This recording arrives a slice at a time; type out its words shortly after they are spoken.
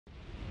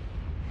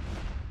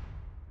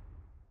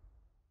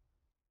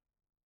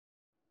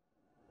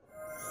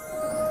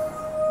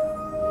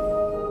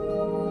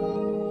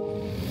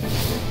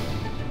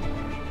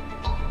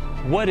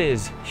What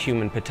is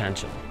human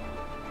potential?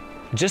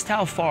 Just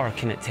how far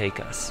can it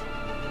take us?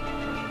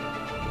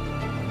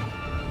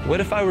 What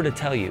if I were to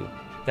tell you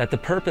that the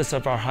purpose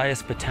of our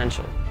highest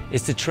potential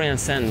is to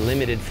transcend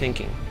limited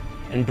thinking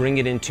and bring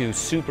it into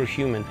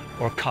superhuman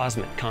or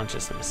cosmic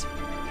consciousness?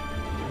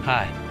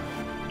 Hi,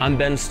 I'm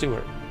Ben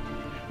Stewart.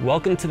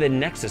 Welcome to the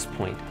nexus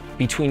point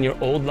between your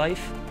old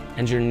life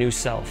and your new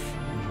self.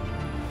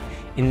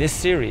 In this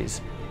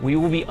series, we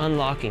will be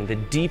unlocking the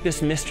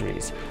deepest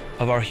mysteries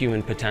of our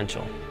human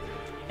potential.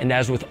 And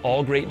as with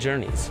all great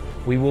journeys,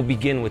 we will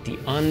begin with the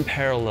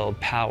unparalleled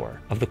power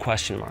of the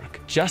question mark.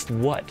 Just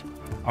what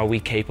are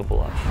we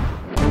capable of?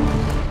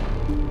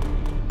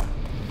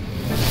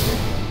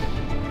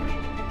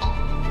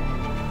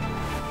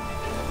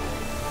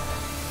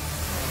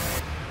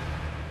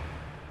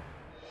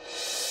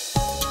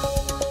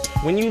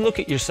 When you look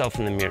at yourself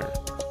in the mirror,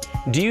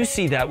 do you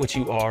see that which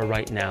you are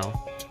right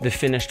now, the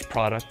finished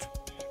product,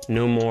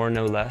 no more,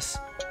 no less?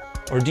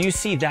 Or do you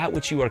see that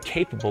which you are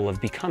capable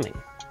of becoming?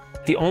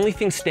 The only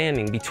thing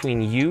standing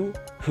between you,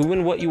 who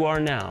and what you are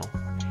now,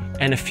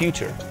 and a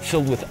future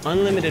filled with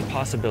unlimited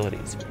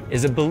possibilities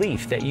is a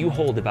belief that you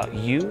hold about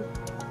you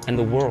and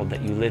the world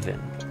that you live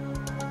in.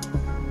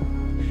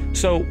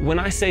 So when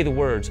I say the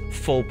words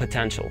full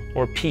potential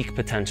or peak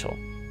potential,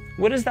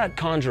 what does that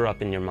conjure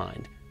up in your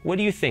mind? What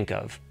do you think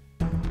of?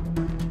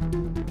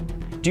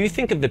 Do you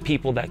think of the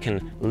people that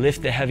can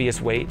lift the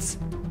heaviest weights,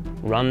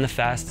 run the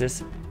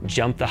fastest,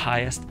 jump the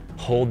highest,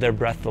 hold their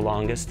breath the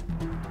longest?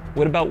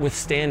 What about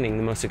withstanding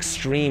the most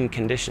extreme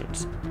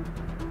conditions?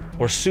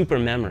 Or super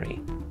memory,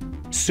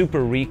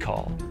 super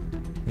recall,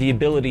 the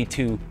ability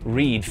to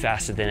read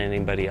faster than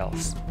anybody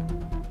else?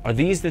 Are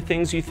these the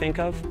things you think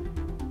of?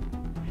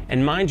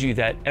 And mind you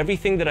that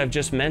everything that I've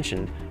just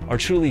mentioned are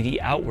truly the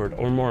outward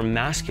or more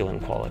masculine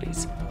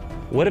qualities.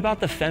 What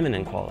about the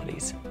feminine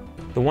qualities?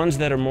 The ones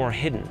that are more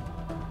hidden,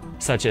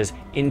 such as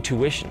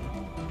intuition,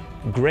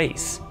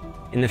 grace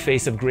in the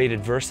face of great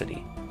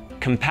adversity,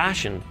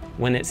 compassion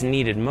when it's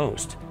needed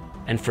most,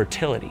 and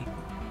fertility,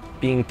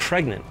 being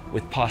pregnant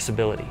with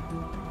possibility.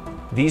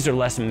 These are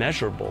less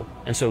measurable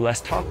and so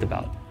less talked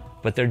about,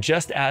 but they're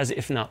just as,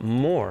 if not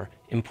more,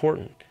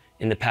 important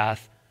in the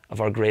path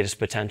of our greatest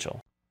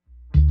potential.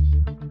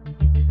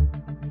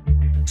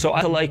 So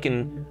I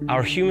liken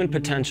our human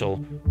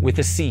potential with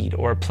a seed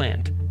or a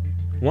plant.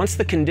 Once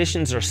the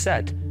conditions are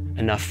set,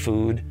 enough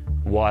food,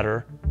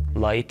 water,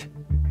 light,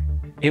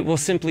 it will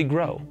simply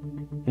grow.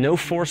 No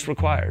force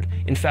required.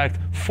 In fact,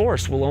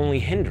 force will only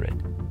hinder it.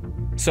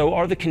 So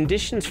are the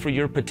conditions for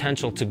your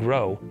potential to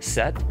grow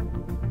set?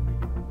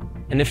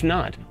 And if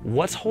not,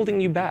 what's holding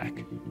you back?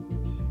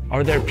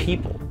 Are there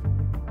people,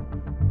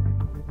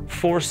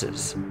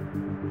 forces,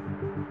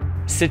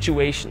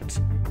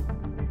 situations,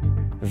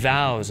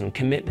 vows and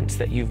commitments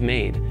that you've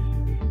made,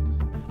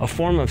 a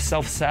form of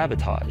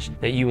self-sabotage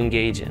that you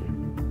engage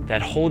in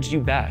that holds you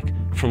back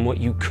from what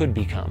you could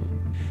become?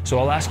 So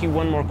I'll ask you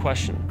one more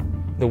question.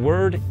 The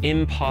word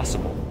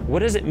impossible, what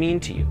does it mean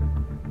to you?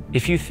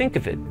 If you think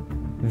of it,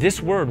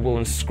 this word will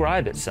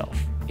inscribe itself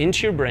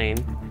into your brain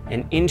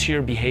and into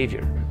your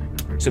behavior.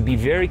 So be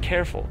very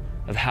careful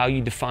of how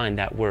you define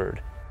that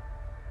word.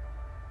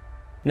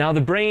 Now,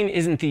 the brain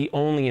isn't the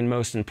only and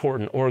most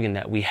important organ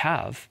that we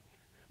have,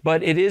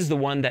 but it is the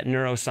one that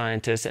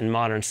neuroscientists and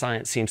modern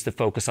science seems to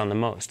focus on the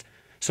most.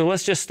 So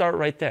let's just start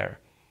right there.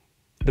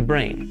 The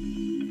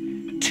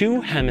brain.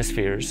 2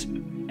 hemispheres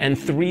and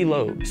 3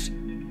 lobes,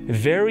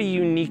 very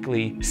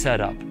uniquely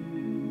set up.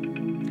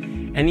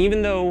 And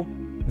even though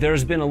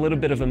there's been a little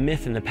bit of a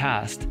myth in the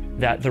past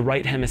that the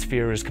right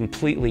hemisphere is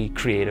completely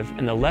creative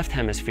and the left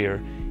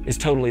hemisphere is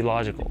totally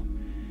logical,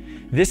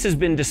 this has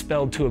been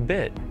dispelled to a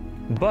bit,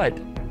 but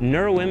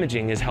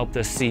neuroimaging has helped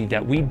us see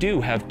that we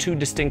do have 2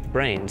 distinct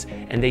brains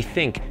and they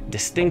think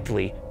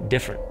distinctly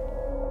different.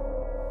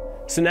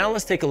 So now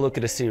let's take a look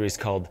at a series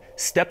called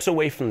Steps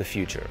Away from the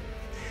Future.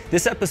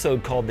 This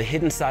episode, called The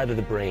Hidden Side of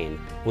the Brain,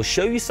 will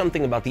show you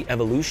something about the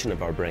evolution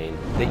of our brain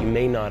that you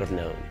may not have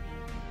known.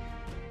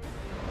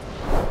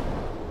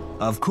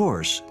 Of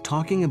course,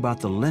 talking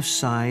about the left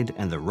side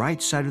and the right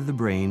side of the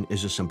brain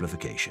is a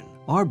simplification.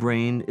 Our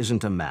brain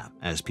isn't a map,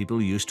 as people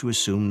used to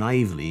assume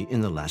naively in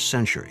the last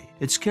century.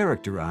 It's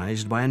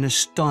characterized by an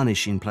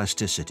astonishing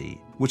plasticity,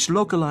 which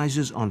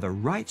localizes on the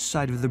right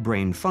side of the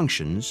brain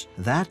functions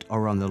that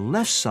are on the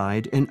left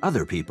side in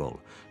other people.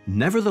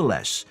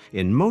 Nevertheless,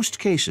 in most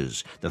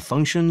cases, the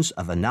functions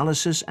of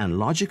analysis and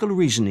logical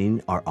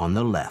reasoning are on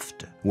the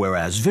left,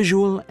 whereas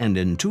visual and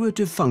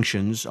intuitive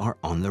functions are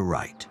on the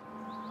right.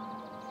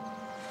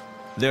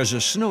 There's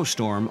a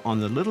snowstorm on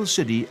the little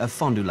city of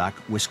Fond du Lac,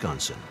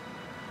 Wisconsin.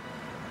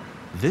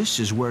 This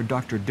is where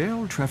Dr.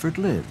 Daryl Treffert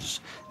lives.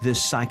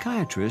 This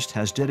psychiatrist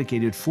has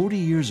dedicated 40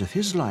 years of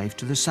his life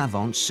to the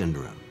savant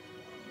syndrome.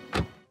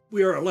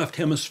 We are a left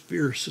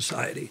hemisphere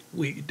society.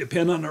 We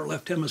depend on our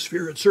left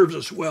hemisphere. It serves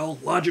us well.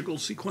 Logical,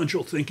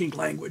 sequential thinking,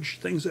 language,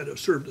 things that have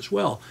served us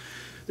well.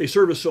 They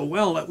serve us so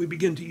well that we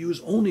begin to use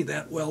only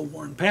that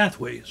well-worn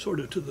pathway, sort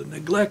of to the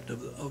neglect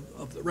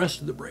of the rest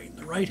of the brain,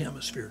 the right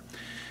hemisphere.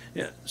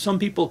 Yeah, some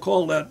people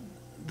call that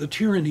the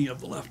tyranny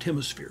of the left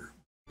hemisphere.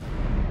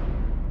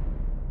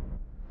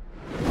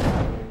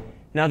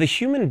 Now, the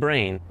human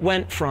brain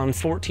went from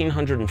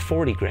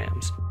 1,440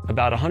 grams,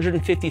 about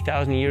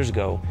 150,000 years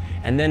ago,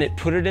 and then it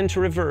put it into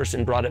reverse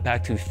and brought it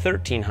back to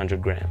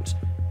 1,300 grams,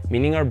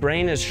 meaning our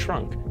brain has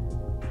shrunk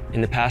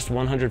in the past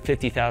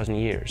 150,000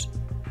 years.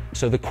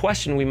 So the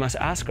question we must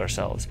ask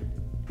ourselves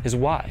is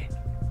why?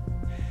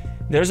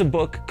 There's a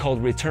book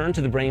called Return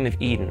to the Brain of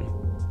Eden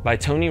by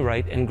Tony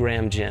Wright and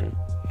Graham Ginn,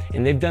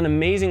 and they've done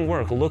amazing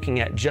work looking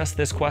at just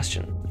this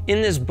question.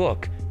 In this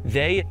book,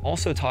 they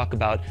also talk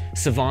about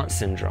savant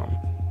syndrome,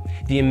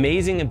 the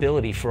amazing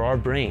ability for our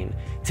brain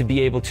to be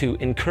able to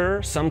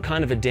incur some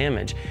kind of a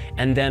damage,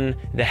 and then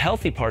the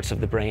healthy parts of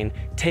the brain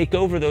take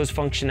over those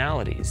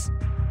functionalities.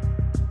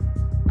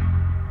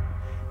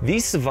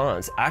 These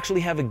savants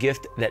actually have a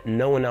gift that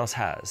no one else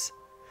has.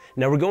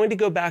 Now we're going to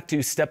go back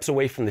to Steps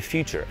Away from the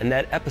Future and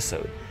that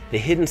episode, The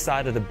Hidden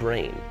Side of the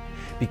Brain,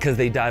 because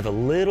they dive a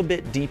little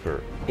bit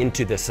deeper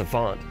into the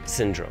savant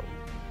syndrome.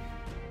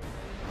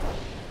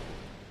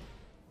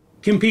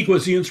 Kim Peek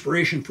was the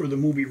inspiration for the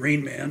movie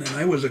Rain Man, and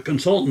I was a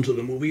consultant to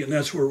the movie, and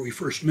that's where we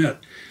first met.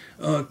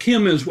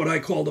 Kim is what I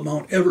call the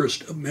Mount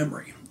Everest of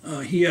memory.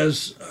 He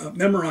has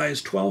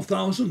memorized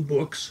 12,000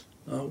 books,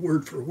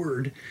 word for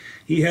word.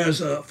 He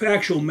has a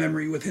factual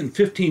memory within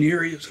 15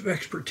 areas of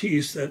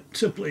expertise that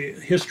simply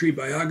history,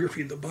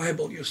 biography, the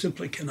Bible, you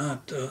simply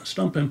cannot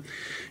stump him.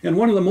 And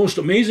one of the most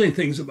amazing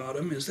things about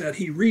him is that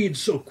he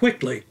reads so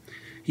quickly.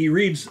 He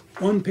reads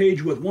one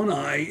page with one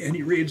eye, and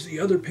he reads the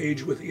other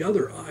page with the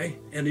other eye,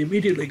 and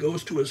immediately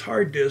goes to his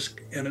hard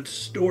disk, and it's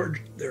stored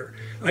there.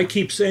 I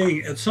keep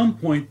saying at some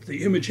point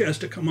the image has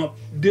to come up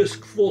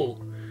disk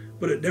full,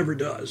 but it never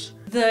does.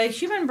 The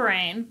human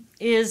brain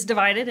is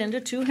divided into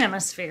two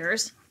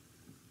hemispheres,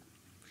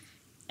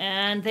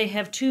 and they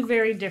have two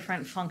very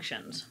different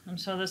functions. And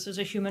so this is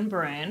a human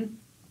brain.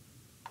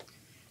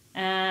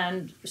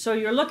 And so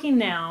you're looking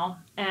now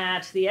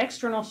at the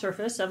external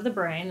surface of the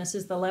brain. This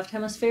is the left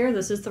hemisphere,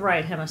 this is the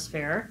right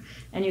hemisphere.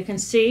 And you can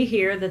see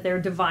here that they're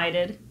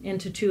divided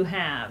into two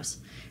halves.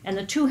 And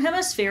the two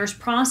hemispheres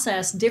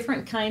process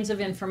different kinds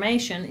of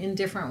information in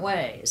different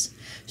ways.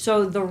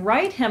 So the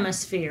right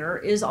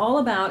hemisphere is all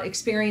about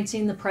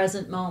experiencing the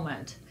present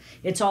moment.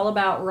 It's all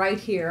about right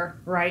here,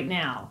 right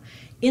now.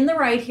 In the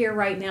right here,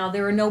 right now,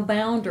 there are no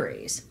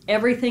boundaries.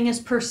 Everything is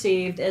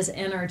perceived as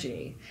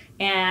energy.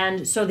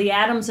 And so the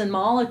atoms and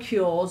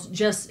molecules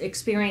just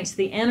experience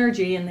the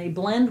energy and they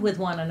blend with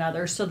one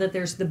another so that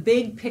there's the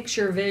big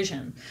picture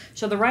vision.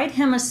 So the right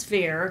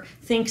hemisphere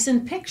thinks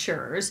in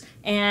pictures,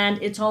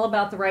 and it's all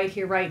about the right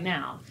here, right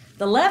now.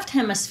 The left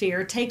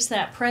hemisphere takes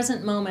that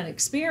present moment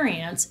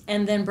experience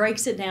and then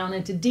breaks it down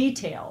into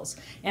details.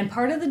 And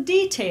part of the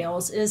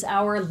details is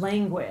our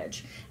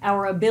language,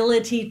 our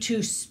ability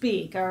to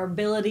speak, our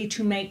ability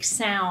to make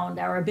sound,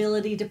 our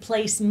ability to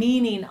place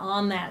meaning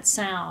on that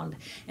sound.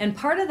 And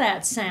part of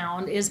that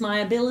sound is my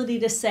ability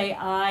to say,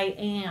 I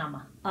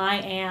am. I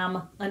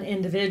am an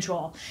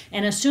individual.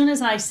 And as soon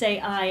as I say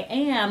I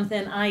am,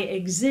 then I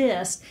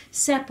exist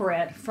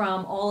separate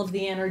from all of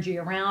the energy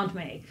around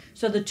me.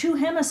 So the two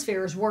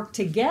hemispheres work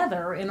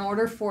together in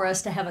order for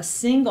us to have a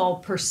single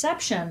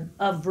perception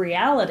of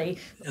reality.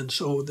 And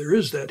so there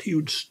is that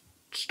huge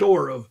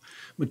store of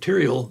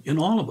material in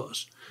all of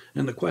us.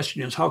 And the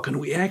question is, how can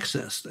we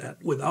access that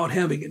without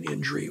having an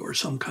injury or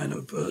some kind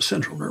of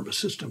central nervous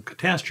system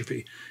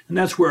catastrophe? And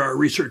that's where our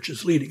research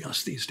is leading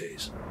us these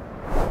days.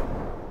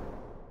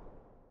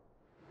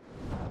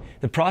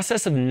 The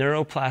process of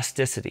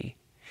neuroplasticity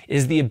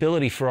is the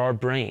ability for our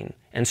brain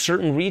and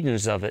certain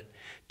regions of it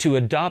to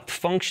adopt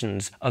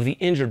functions of the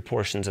injured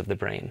portions of the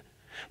brain.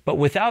 But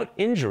without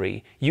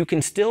injury, you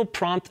can still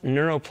prompt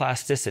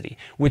neuroplasticity,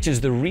 which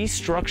is the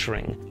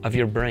restructuring of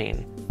your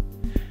brain,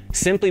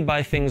 simply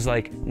by things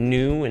like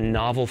new and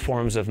novel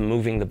forms of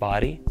moving the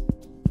body,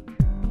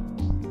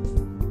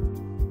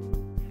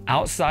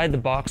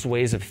 outside-the-box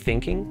ways of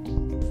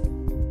thinking,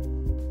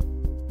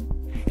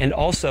 and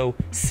also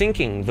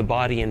syncing the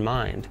body and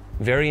mind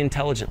very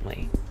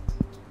intelligently.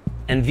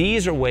 And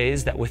these are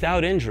ways that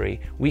without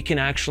injury, we can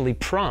actually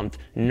prompt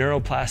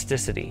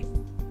neuroplasticity,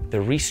 the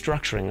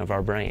restructuring of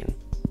our brain.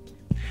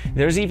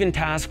 There's even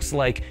tasks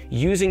like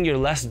using your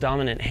less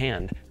dominant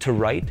hand to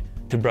write,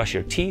 to brush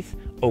your teeth,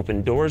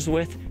 open doors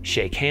with,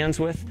 shake hands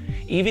with,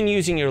 even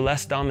using your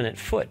less dominant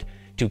foot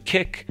to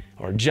kick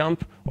or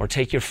jump or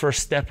take your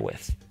first step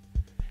with.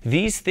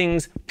 These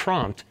things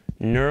prompt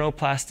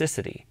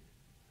neuroplasticity.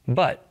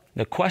 But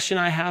the question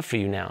I have for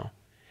you now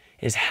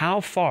is,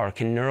 how far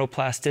can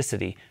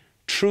neuroplasticity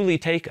truly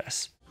take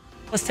us?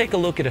 Let's take a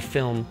look at a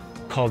film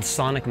called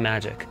Sonic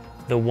Magic,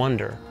 The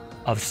Wonder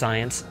of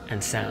Science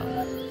and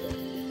Sound.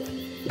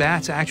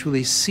 Bats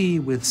actually see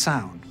with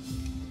sound.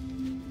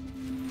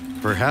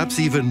 Perhaps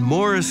even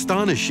more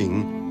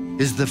astonishing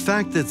is the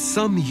fact that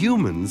some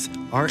humans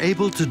are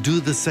able to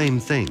do the same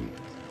thing.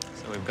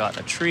 So we've got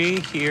a tree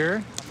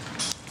here.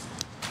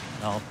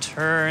 I'll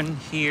turn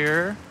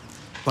here.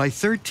 By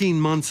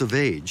 13 months of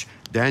age,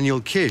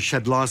 Daniel Kish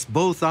had lost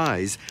both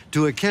eyes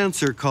to a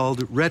cancer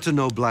called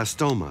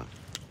retinoblastoma.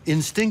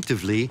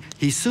 Instinctively,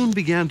 he soon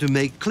began to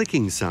make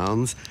clicking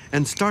sounds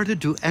and started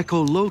to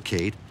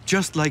echolocate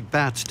just like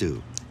bats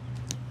do.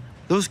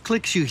 Those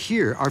clicks you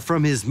hear are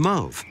from his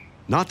mouth,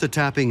 not the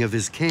tapping of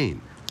his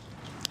cane.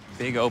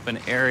 Big open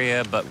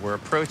area, but we're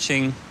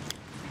approaching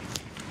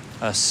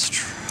a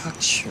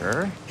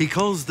structure. He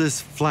calls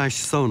this flash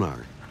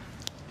sonar.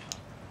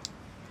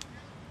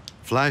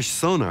 Flash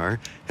sonar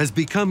has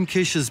become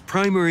Kish's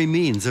primary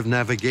means of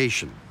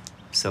navigation.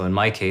 So in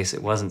my case,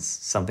 it wasn't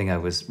something I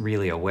was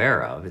really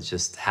aware of. It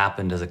just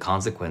happened as a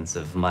consequence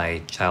of my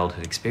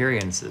childhood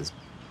experiences.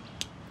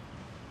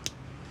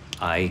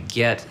 I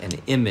get an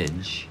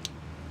image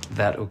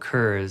that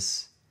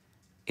occurs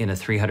in a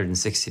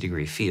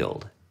 360-degree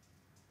field.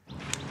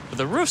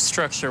 The roof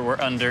structure we're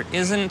under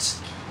isn't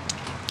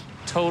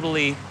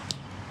totally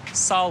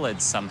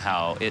solid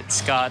somehow.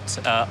 It's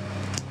got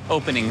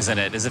openings in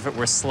it, as if it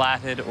were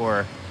slatted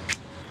or...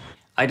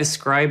 I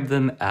describe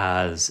them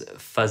as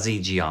fuzzy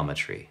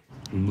geometry,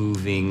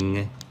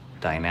 moving,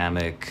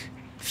 dynamic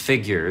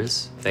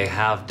figures. They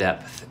have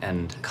depth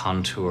and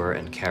contour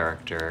and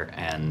character,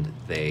 and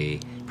they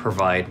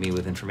provide me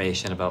with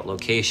information about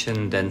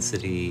location,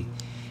 density,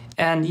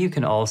 and you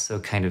can also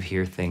kind of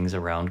hear things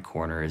around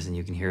corners, and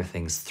you can hear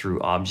things through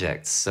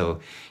objects.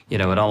 So, you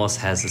know, it almost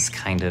has this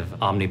kind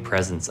of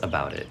omnipresence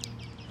about it.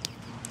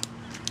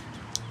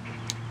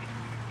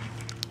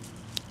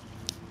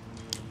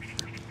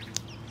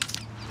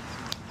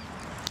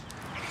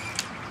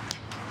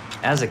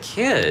 As a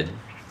kid,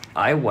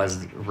 I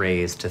was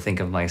raised to think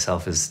of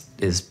myself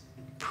as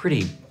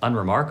pretty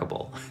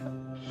unremarkable.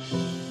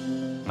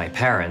 My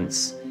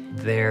parents,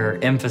 their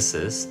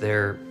emphasis,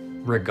 their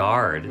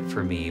regard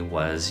for me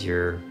was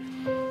you're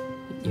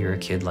a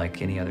kid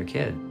like any other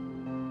kid.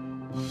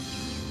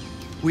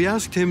 We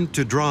asked him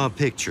to draw a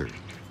picture,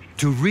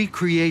 to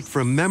recreate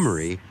from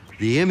memory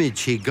the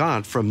image he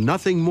got from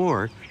nothing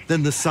more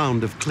than the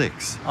sound of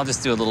clicks. I'll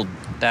just do a little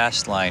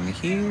dashed line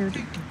here.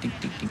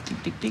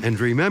 And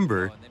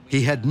remember,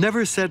 he had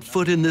never set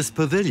foot in this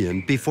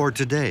pavilion before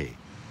today.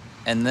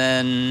 And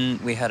then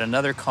we had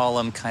another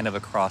column kind of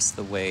across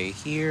the way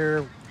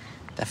here.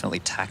 Definitely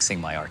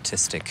taxing my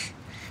artistic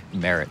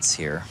merits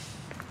here.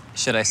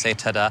 Should I say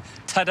ta-da?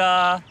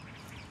 Ta-da!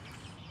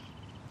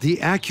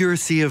 The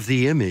accuracy of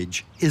the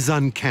image is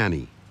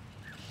uncanny.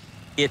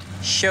 It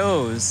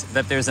shows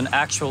that there's an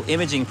actual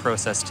imaging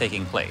process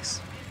taking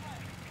place.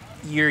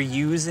 You're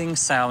using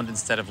sound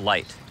instead of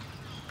light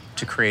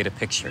to create a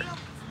picture.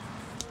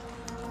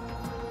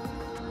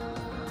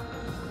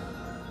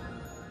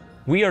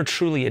 We are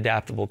truly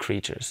adaptable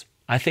creatures.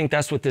 I think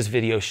that's what this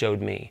video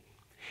showed me.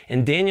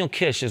 And Daniel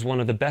Kish is one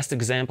of the best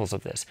examples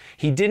of this.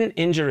 He didn't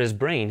injure his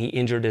brain, he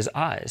injured his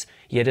eyes,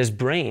 yet his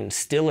brain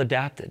still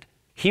adapted.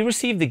 He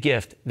received the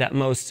gift that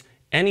most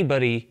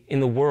anybody in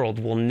the world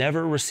will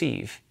never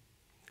receive,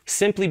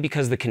 simply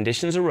because the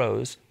conditions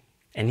arose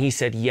and he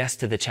said yes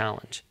to the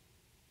challenge.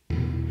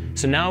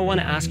 So now I want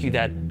to ask you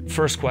that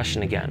first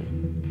question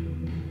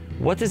again.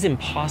 What does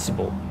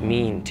impossible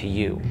mean to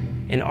you?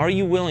 And are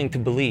you willing to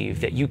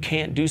believe that you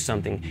can't do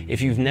something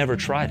if you've never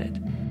tried it?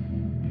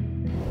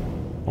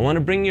 I want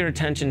to bring your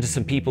attention to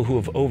some people who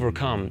have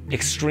overcome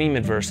extreme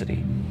adversity.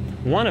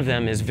 One of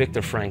them is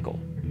Viktor Frankl.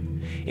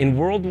 In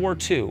World War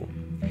II,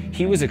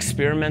 he was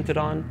experimented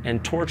on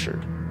and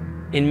tortured.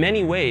 In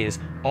many ways,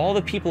 all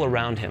the people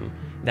around him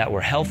that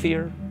were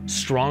healthier,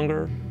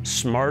 stronger,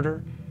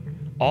 smarter,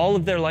 all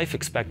of their life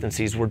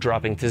expectancies were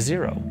dropping to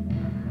zero,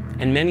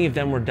 and many of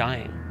them were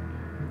dying.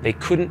 They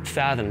couldn't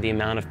fathom the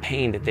amount of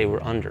pain that they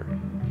were under.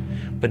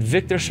 But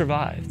Viktor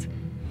survived.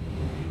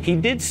 He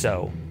did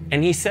so,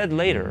 and he said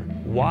later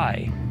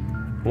why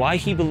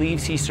he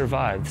believes he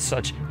survived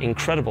such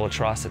incredible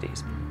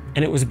atrocities.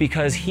 And it was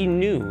because he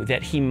knew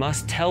that he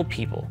must tell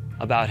people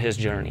about his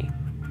journey.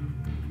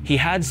 He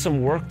had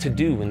some work to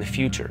do in the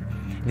future.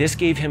 This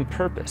gave him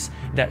purpose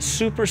that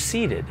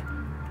superseded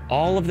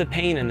all of the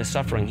pain and the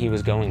suffering he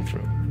was going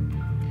through.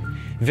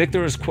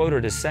 Viktor is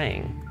quoted as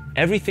saying,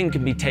 "Everything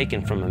can be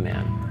taken from a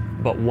man,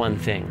 but one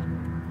thing,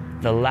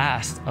 the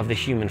last of the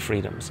human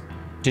freedoms,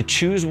 to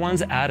choose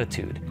one's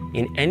attitude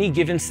in any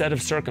given set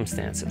of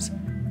circumstances,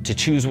 to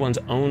choose one's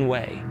own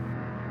way."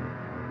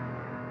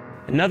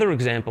 Another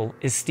example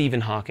is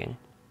Stephen Hawking.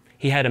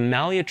 He had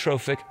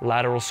amyotrophic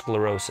lateral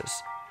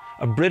sclerosis,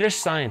 a British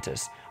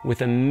scientist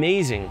with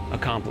amazing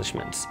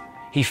accomplishments.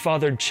 He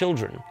fathered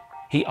children.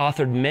 He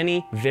authored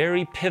many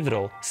very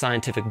pivotal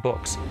scientific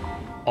books,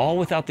 all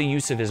without the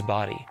use of his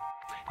body.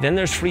 Then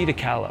there's Frida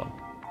Kahlo,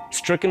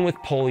 stricken with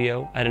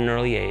polio at an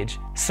early age,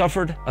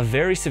 suffered a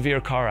very severe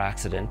car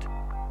accident,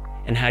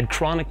 and had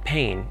chronic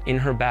pain in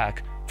her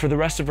back for the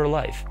rest of her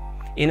life,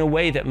 in a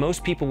way that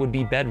most people would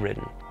be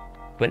bedridden,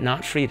 but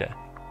not Frida.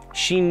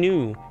 She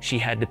knew she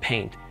had to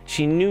paint.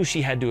 She knew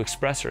she had to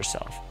express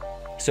herself.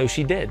 So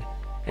she did,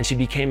 and she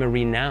became a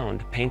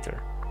renowned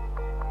painter.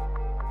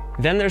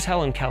 Then there's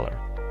Helen Keller,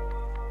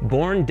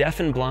 born deaf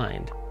and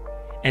blind,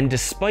 and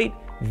despite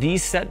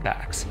these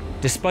setbacks,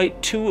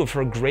 despite 2 of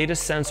her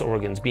greatest sense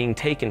organs being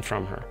taken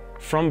from her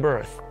from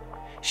birth,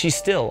 she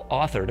still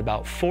authored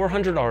about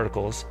 400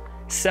 articles,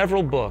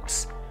 several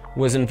books,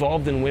 was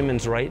involved in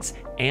women's rights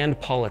and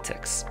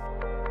politics.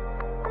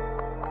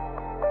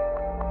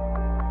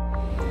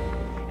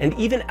 And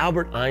even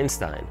Albert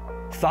Einstein,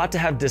 thought to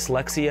have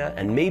dyslexia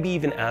and maybe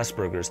even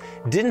Asperger's,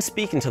 didn't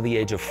speak until the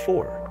age of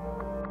 4.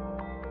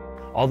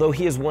 Although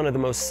he is one of the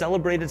most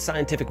celebrated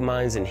scientific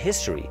minds in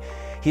history,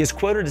 he is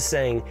quoted as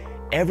saying,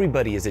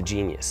 "Everybody is a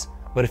genius,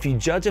 but if you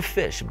judge a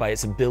fish by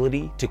its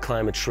ability to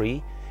climb a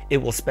tree,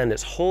 it will spend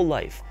its whole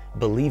life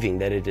believing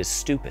that it is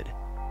stupid."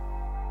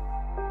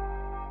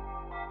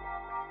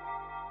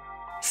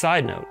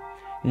 Side note,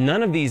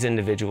 none of these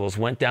individuals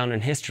went down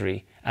in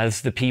history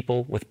as the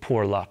people with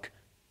poor luck.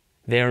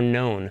 They are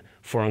known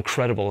for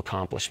incredible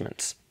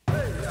accomplishments.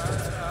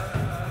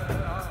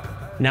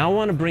 Now I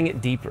want to bring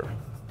it deeper.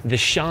 The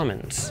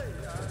shamans.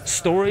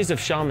 Stories of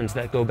shamans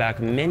that go back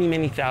many,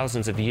 many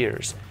thousands of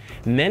years.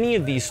 Many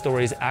of these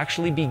stories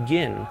actually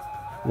begin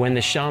when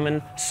the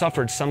shaman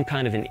suffered some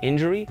kind of an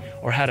injury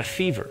or had a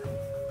fever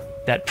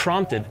that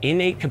prompted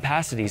innate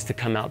capacities to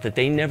come out that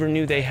they never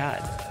knew they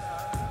had.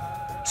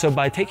 So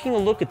by taking a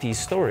look at these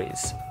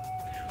stories,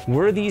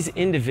 were these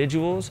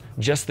individuals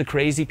just the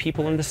crazy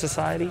people in the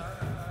society?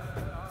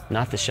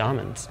 Not the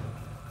shamans.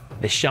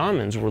 The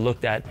shamans were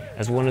looked at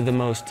as one of the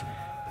most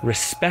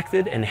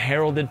respected and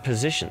heralded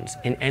positions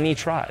in any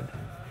tribe.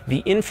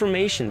 The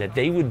information that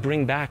they would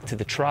bring back to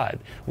the tribe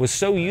was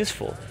so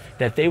useful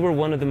that they were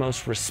one of the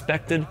most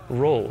respected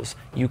roles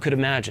you could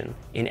imagine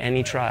in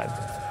any tribe.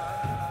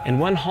 And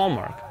one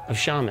hallmark of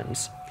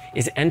shamans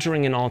is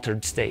entering an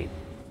altered state.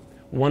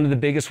 One of the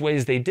biggest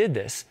ways they did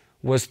this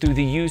was through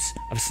the use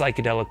of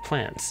psychedelic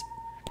plants.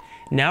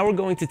 Now we're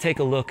going to take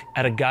a look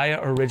at a Gaia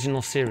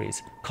original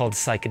series called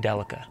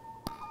Psychedelica.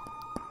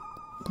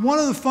 One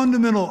of the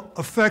fundamental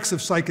effects of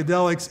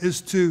psychedelics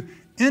is to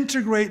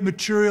integrate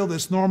material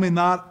that's normally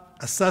not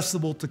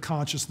accessible to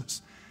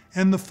consciousness.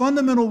 And the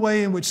fundamental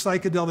way in which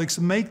psychedelics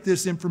make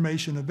this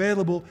information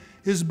available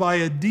is by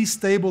a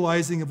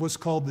destabilizing of what's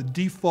called the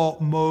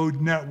default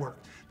mode network.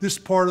 This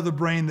part of the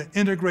brain that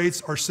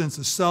integrates our sense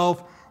of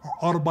self,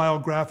 our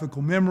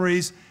autobiographical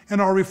memories, and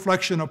our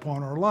reflection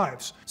upon our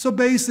lives. So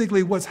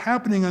basically what's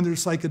happening under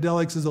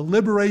psychedelics is a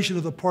liberation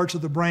of the parts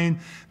of the brain,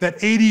 that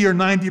 80 or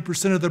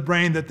 90% of the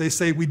brain that they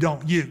say we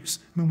don't use.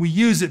 I mean, we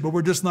use it, but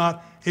we're just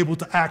not able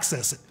to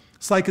access it.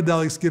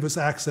 Psychedelics give us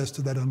access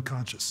to that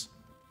unconscious.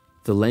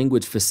 The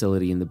language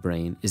facility in the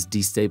brain is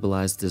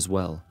destabilized as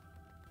well.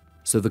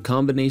 So the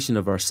combination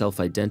of our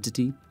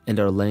self-identity and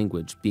our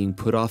language being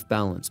put off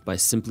balance by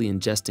simply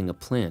ingesting a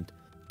plant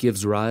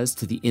gives rise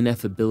to the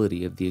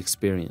ineffability of the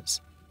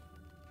experience.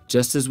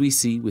 Just as we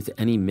see with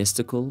any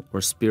mystical or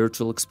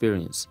spiritual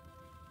experience,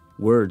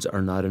 words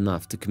are not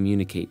enough to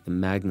communicate the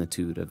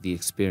magnitude of the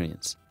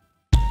experience.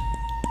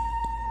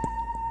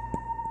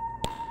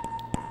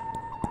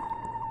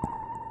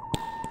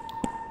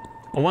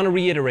 I want to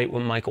reiterate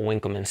what Michael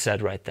Winkelmann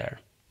said right there.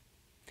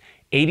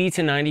 80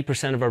 to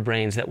 90% of our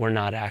brains that we're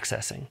not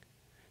accessing.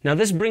 Now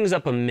this brings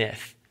up a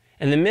myth,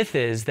 and the myth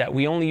is that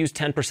we only use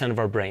 10% of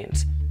our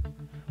brains.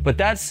 But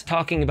that's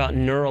talking about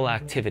neural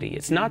activity.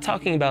 It's not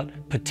talking about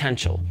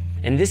potential.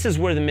 And this is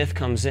where the myth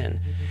comes in,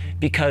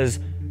 because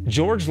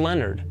George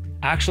Leonard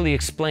actually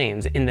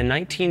explains in the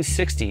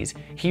 1960s,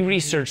 he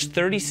researched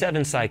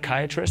 37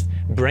 psychiatrists,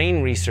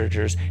 brain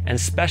researchers, and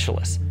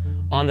specialists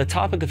on the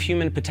topic of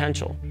human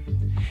potential.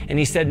 And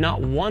he said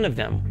not one of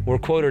them were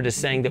quoted as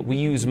saying that we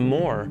use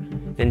more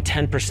than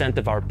 10%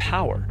 of our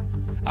power,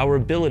 our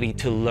ability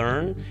to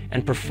learn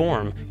and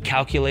perform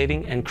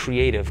calculating and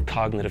creative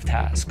cognitive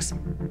tasks.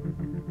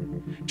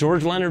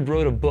 George Leonard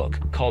wrote a book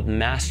called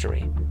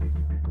Mastery,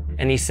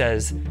 and he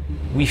says,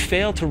 we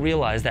fail to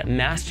realize that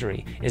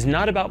mastery is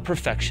not about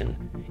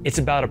perfection, it's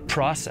about a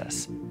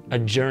process, a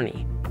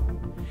journey.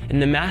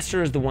 And the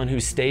master is the one who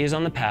stays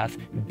on the path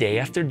day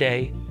after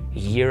day,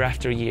 year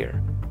after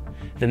year.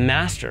 The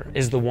master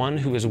is the one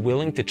who is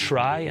willing to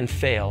try and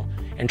fail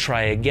and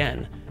try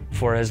again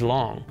for as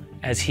long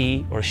as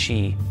he or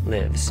she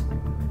lives.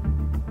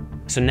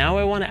 So now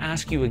I want to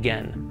ask you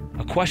again,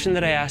 a question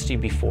that I asked you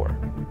before.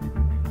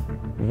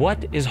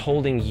 What is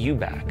holding you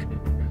back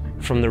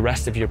from the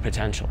rest of your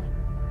potential?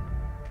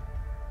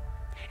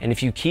 And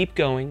if you keep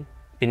going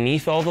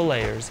beneath all the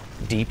layers,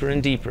 deeper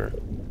and deeper,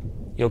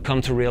 you'll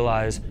come to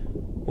realize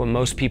what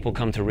most people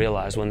come to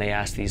realize when they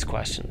ask these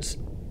questions.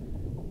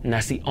 And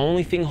that's the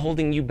only thing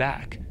holding you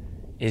back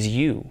is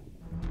you.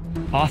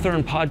 Author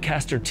and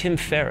podcaster Tim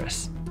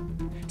Ferriss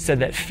said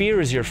that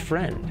fear is your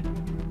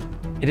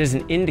friend. It is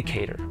an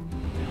indicator.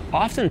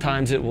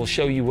 Oftentimes it will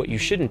show you what you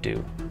shouldn't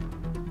do,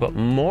 but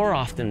more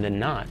often than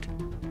not,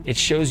 it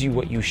shows you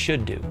what you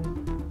should do.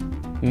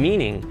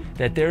 Meaning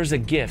that there's a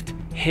gift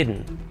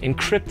hidden,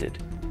 encrypted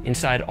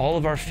inside all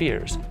of our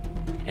fears.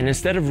 And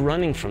instead of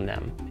running from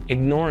them,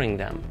 ignoring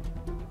them,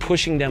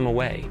 pushing them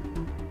away,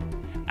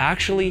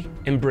 actually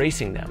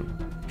embracing them,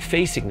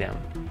 facing them,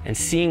 and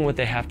seeing what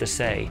they have to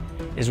say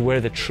is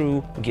where the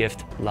true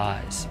gift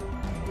lies.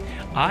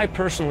 I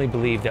personally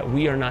believe that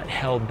we are not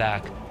held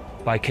back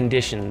by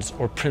conditions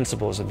or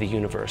principles of the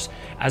universe,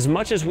 as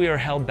much as we are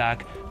held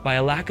back by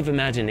a lack of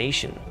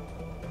imagination.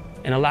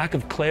 and a lack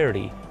of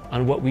clarity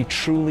on what we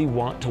truly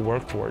want to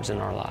work towards in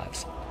our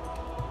lives.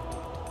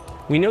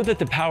 We know that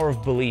the power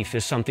of belief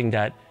is something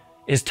that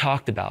is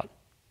talked about,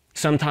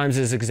 sometimes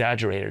is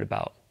exaggerated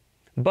about.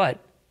 But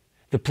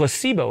the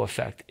placebo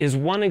effect is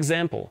one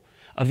example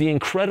of the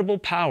incredible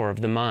power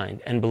of the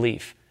mind and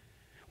belief.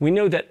 We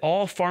know that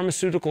all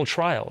pharmaceutical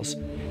trials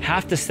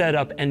have to set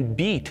up and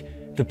beat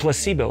the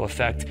placebo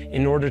effect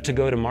in order to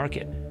go to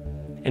market.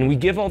 And we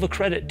give all the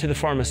credit to the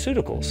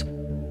pharmaceuticals,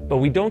 but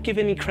we don't give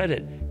any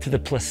credit to the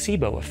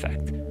placebo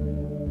effect,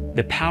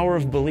 the power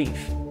of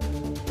belief.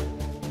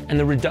 And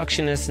the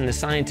reductionists and the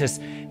scientists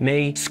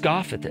may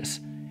scoff at this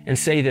and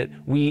say that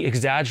we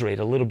exaggerate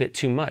a little bit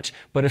too much.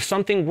 But if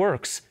something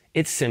works,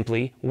 it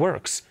simply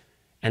works.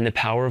 And the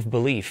power of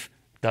belief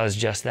does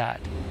just that.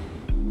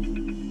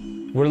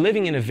 We're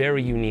living in a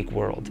very unique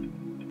world,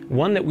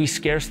 one that we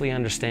scarcely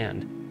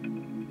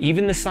understand.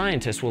 Even the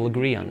scientists will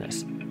agree on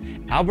this.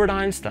 Albert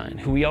Einstein,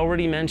 who we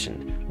already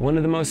mentioned, one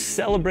of the most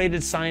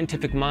celebrated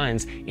scientific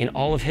minds in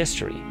all of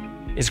history,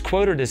 is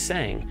quoted as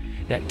saying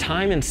that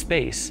time and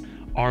space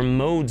are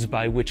modes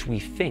by which we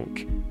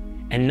think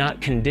and not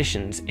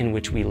conditions in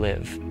which we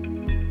live.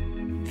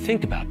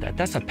 Think about that.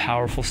 That's a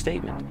powerful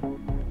statement.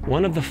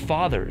 One of the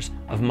fathers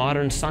of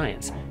modern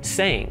science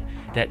saying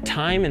that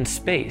time and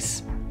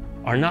space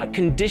are not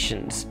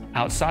conditions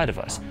outside of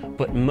us,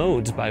 but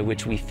modes by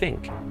which we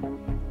think.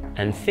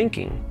 And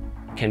thinking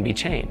can be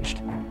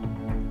changed.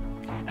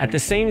 At the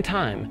same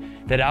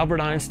time that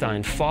Albert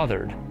Einstein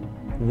fathered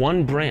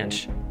one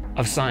branch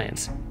of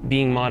science,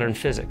 being modern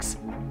physics,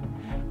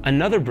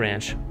 another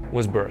branch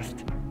was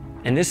birthed.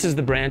 And this is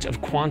the branch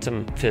of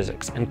quantum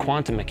physics and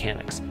quantum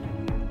mechanics.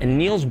 And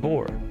Niels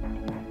Bohr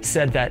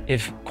said that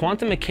if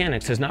quantum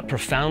mechanics has not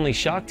profoundly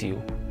shocked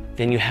you,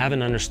 then you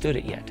haven't understood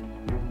it yet.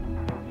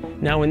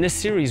 Now, in this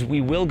series,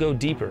 we will go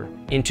deeper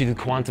into the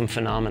quantum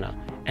phenomena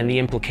and the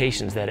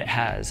implications that it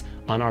has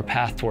on our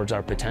path towards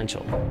our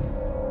potential.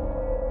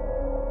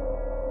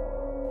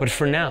 But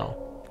for now,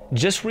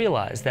 just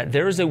realize that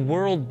there is a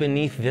world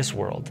beneath this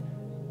world.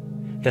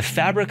 The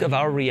fabric of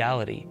our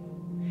reality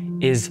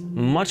is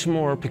much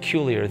more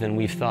peculiar than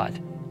we've thought.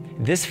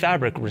 This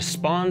fabric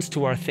responds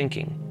to our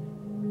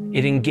thinking.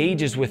 It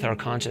engages with our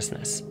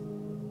consciousness,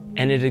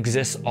 and it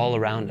exists all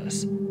around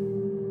us.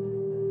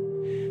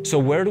 So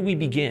where do we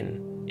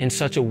begin in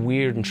such a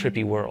weird and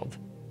trippy world?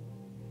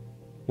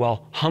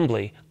 Well,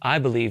 humbly, I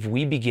believe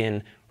we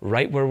begin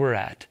right where we're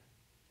at,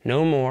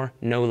 no more,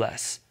 no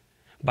less,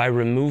 by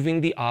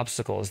removing the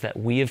obstacles that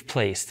we have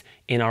placed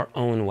in our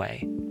own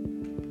way.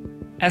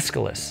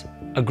 Aeschylus,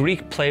 a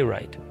Greek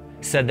playwright,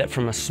 said that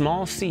from a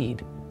small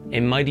seed, a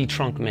mighty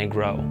trunk may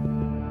grow.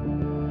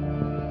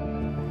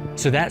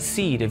 So that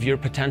seed of your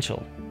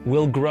potential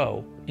will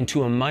grow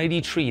into a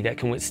mighty tree that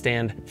can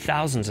withstand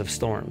thousands of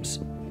storms.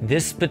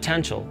 This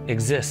potential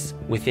exists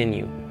within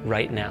you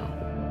right now.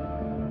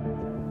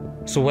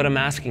 So what I'm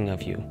asking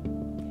of you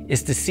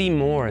is to see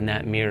more in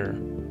that mirror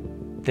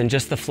than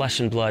just the flesh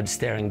and blood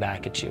staring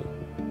back at you.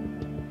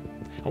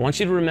 I want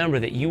you to remember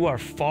that you are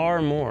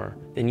far more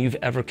than you've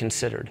ever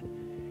considered.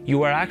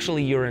 You are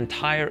actually your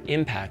entire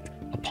impact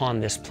upon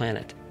this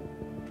planet.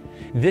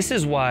 This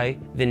is why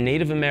the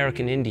Native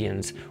American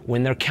Indians,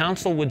 when their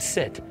council would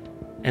sit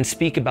and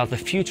speak about the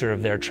future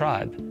of their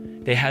tribe,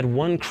 they had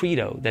one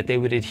credo that they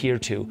would adhere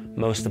to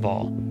most of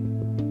all.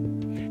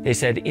 They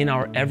said, in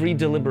our every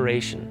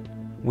deliberation,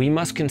 we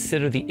must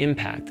consider the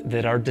impact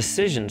that our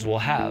decisions will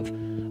have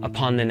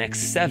upon the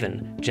next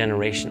 7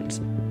 generations.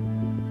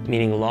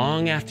 Meaning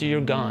long after you're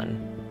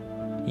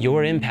gone,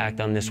 your impact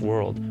on this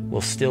world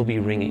will still be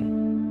ringing.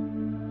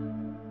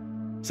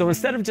 So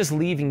instead of just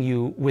leaving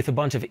you with a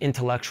bunch of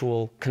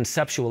intellectual,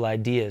 conceptual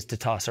ideas to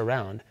toss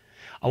around,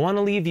 I want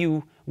to leave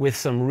you with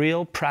some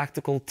real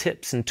practical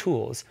tips and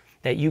tools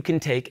that you can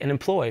take and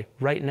employ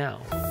right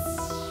now.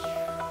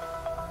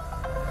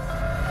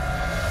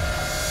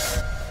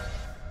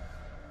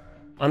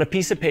 On a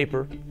piece of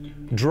paper,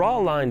 draw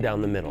a line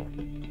down the middle.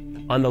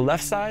 On the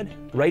left side,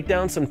 write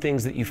down some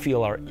things that you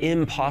feel are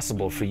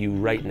impossible for you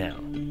right now.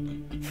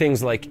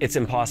 Things like, it's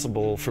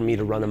impossible for me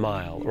to run a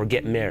mile or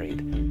get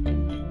married.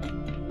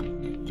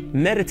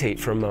 Meditate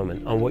for a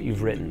moment on what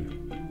you've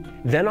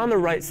written. Then on the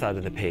right side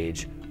of the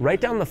page,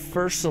 write down the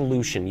first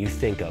solution you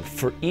think of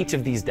for each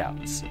of these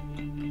doubts.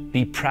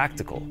 Be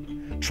practical.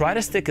 Try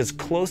to stick as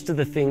close to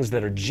the things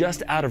that are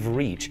just out of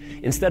reach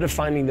instead of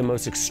finding the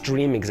most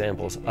extreme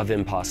examples of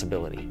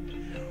impossibility.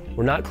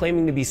 We're not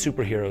claiming to be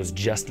superheroes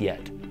just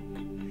yet.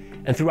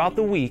 And throughout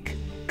the week,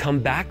 come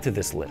back to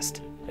this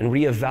list and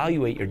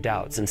reevaluate your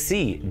doubts and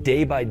see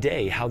day by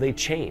day how they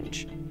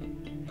change.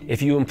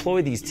 If you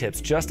employ these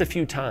tips just a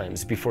few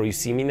times before you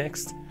see me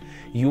next,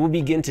 you will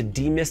begin to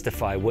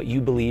demystify what you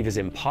believe is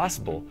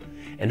impossible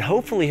and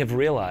hopefully have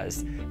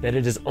realized that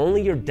it is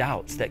only your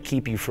doubts that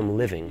keep you from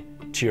living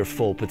to your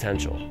full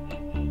potential.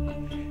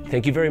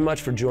 Thank you very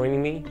much for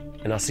joining me,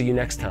 and I'll see you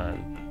next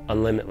time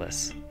on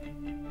Limitless.